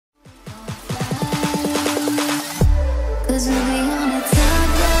'cause we'll be on a top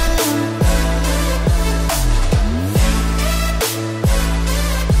now.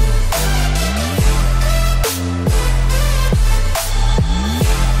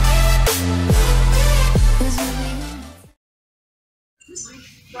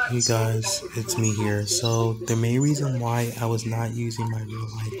 Hey guys, it's me here. So the main reason why I was not using my real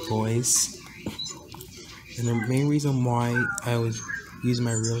life voice, and the main reason why I was using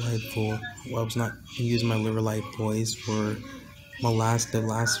my real life voice, I was not using my real life voice for the last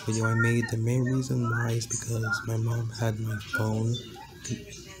video I made. The main reason why is because my mom had my phone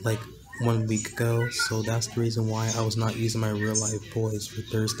like 1 week ago, so that's the reason why I was not using my real life voice for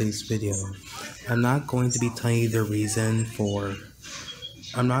Thursday's video. I'm not going to be telling you the reason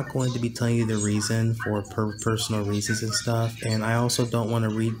for personal reasons and stuff, and I also don't want to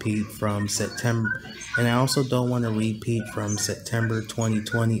repeat from September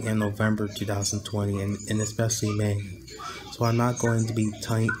 2020 and November 2020 and especially May. So I'm not going to be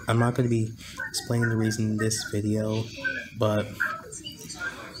explaining the reason in this video, but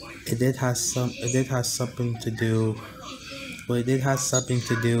it did have something to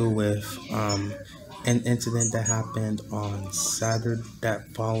do with an incident that happened on that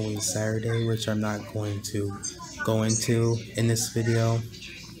following Saturday, which I'm not going to go into in this video.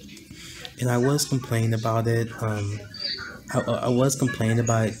 And I was complaining about it. I was complaining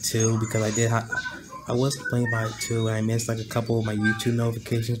about it too, because I was complaining about it too, and I missed like a couple of my YouTube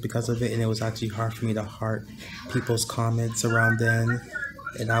notifications because of it, and it was actually hard for me to heart people's comments around then.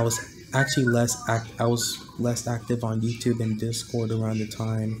 And I was actually less active on YouTube and Discord around the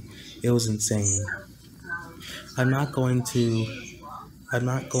time. It was insane. I'm not going to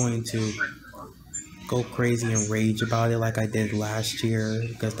go crazy and rage about it like I did last year,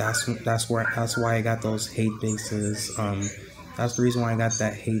 because that's why I got those hate bases. That's the reason why I got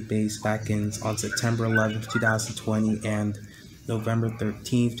that hate base back on September 11th, 2020 and November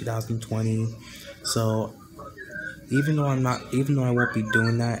 13th, 2020. So even though I won't be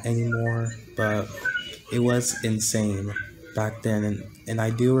doing that anymore, but it was insane back then, and I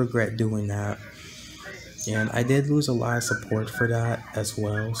do regret doing that. And I did lose a lot of support for that as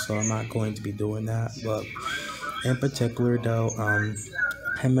well, so I'm not going to be doing that. But in particular though, I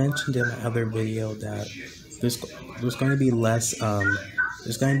mentioned in my other video that there's going to be less, I'm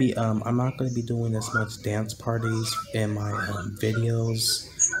not going to be doing as much dance parties in my videos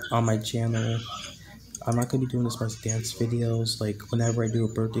on my channel. I'm not going to be doing as much dance videos, like whenever I do a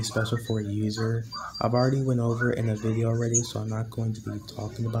birthday special for a user. I've already went over it in a video already, so I'm not going to be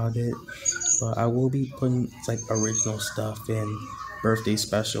talking about it. But I will be putting like original stuff in birthday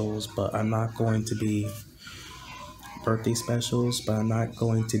specials, but I'm not going to be making birthday specials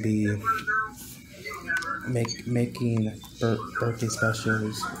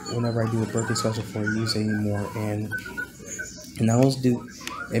whenever I do a birthday special for a user anymore. And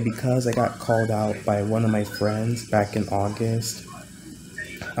because I got called out by one of my friends back in August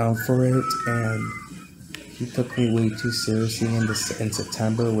for it, and he took me way too seriously in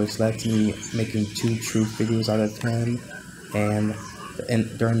September, which led to me making 2 truth videos out of 10. And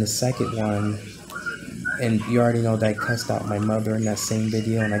during the second one, and you already know that I cussed out my mother in that same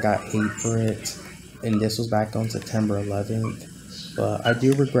video, and I got hate for it. And this was back on September 11th. But I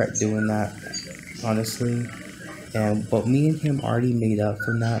do regret doing that, honestly. But me and him already made up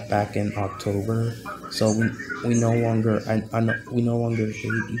for that back in October, so we no longer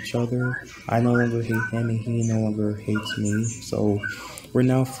hate each other. I no longer hate him, and he no longer hates me. So we're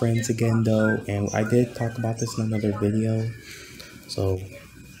now friends again though, and I did talk about this in another video, so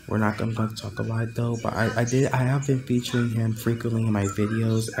we're not going to talk about it though. But I have been featuring him frequently in my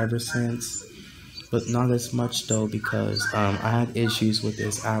videos ever since, but not as much though, because I had issues with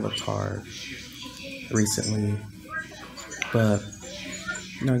this avatar recently. But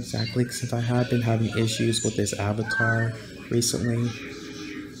not exactly, since I have been having issues with this avatar recently.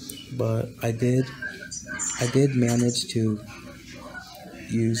 But I did manage to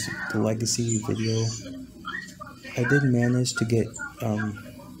use the legacy video. I did manage to get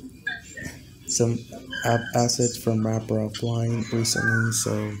some assets from Rapper Offline recently,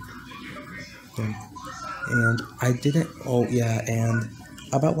 so yeah. And I didn't. Oh yeah, and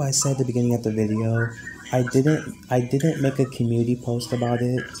about what I said at the beginning of the video, I didn't make a community post about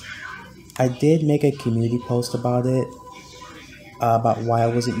it. I did make a community post about it, about why I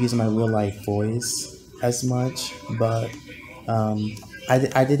wasn't using my real life voice as much, but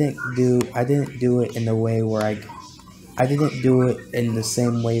I didn't do it in the way where I didn't do it in the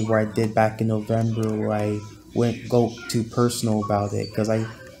same way where I did back in November, where I go too personal about it, because I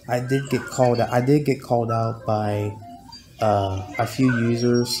did get called out. I did get called out by a few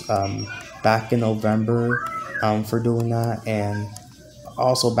users back in November for doing that, and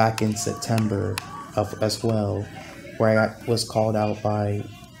also back in September as well, where I was called out by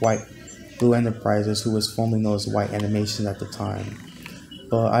White Blue Enterprises, who was filming those white animations at the time.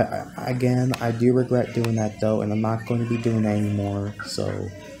 But I do regret doing that though, and I'm not going to be doing that anymore. So,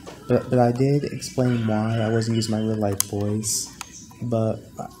 but I did explain why I wasn't using my real life voice. But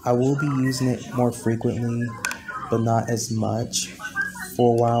I will be using it more frequently, but not as much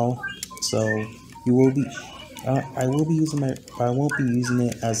for a while. So you will be, I will be using my, I won't be using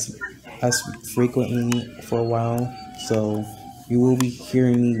it as frequently for a while. So you will be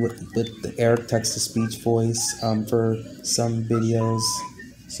hearing me with the Eric text to speech voice for some videos.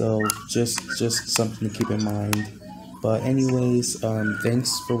 So just something to keep in mind. But anyways,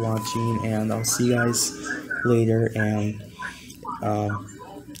 thanks for watching, and I'll see you guys later. And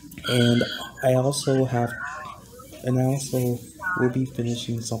I also have, and I also will be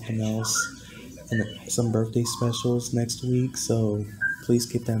finishing something else and some birthday specials next week. So please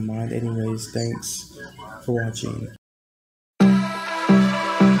keep that in mind. Anyways, thanks for watching.